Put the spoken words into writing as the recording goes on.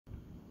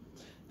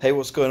Hey,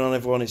 what's going on,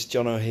 everyone? It's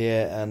Jono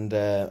here, and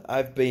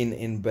I've been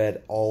in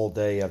bed all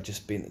day. I've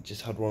just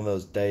had one of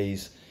those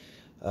days.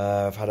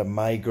 I've had a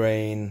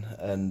migraine,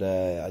 and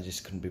I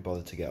just couldn't be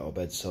bothered to get out of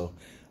bed. So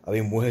I've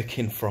been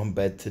working from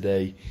bed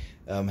today.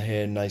 I'm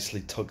here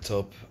nicely tucked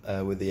up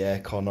with the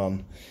aircon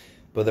on.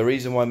 But the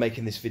reason why I'm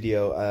making this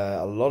video,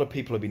 a lot of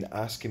people have been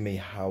asking me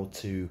how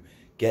to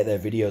get their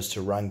videos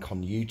to rank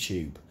on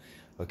YouTube.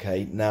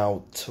 Okay,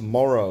 now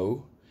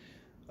tomorrow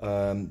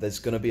there's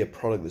going to be a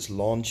product that's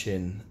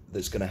launching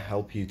that's going to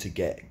help you to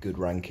get good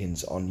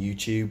rankings on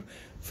YouTube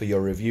for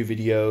your review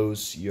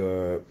videos,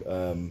 your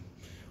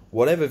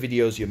whatever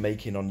videos you're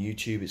making on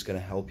YouTube. It's going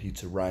to help you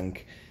to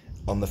rank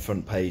on the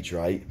front page,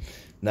 right?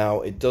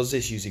 Now, it does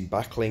this using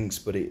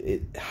backlinks, but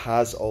it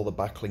has all the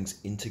backlinks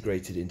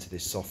integrated into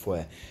this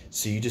software.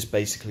 So you just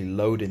basically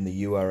load in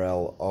the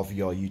URL of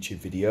your YouTube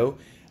video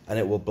and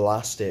it will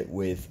blast it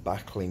with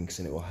backlinks,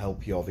 and it will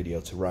help your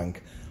video to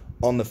rank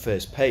on the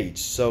first page.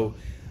 So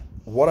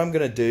what I'm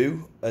going to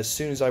do as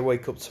soon as I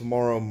wake up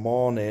tomorrow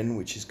morning,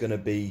 which is going to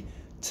be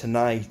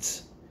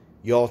tonight,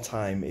 your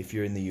time if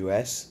you're in the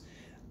US,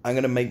 I'm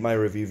going to make my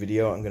review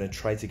video. I'm going to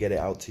try to get it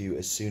out to you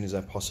as soon as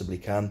I possibly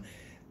can.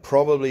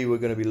 Probably we're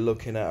going to be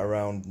looking at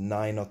around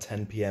 9 or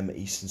 10 p.m.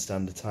 Eastern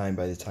Standard Time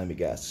by the time it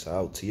gets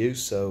out to you.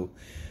 So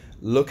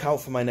look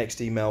out for my next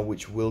email,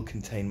 which will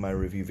contain my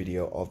review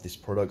video of this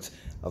product.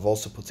 I've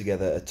also put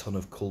together a ton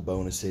of cool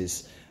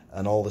bonuses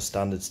and all the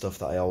standard stuff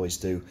that I always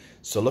do.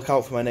 So look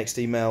out for my next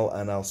email,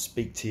 and I'll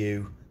speak to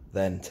you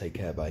then. Take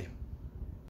care, bye.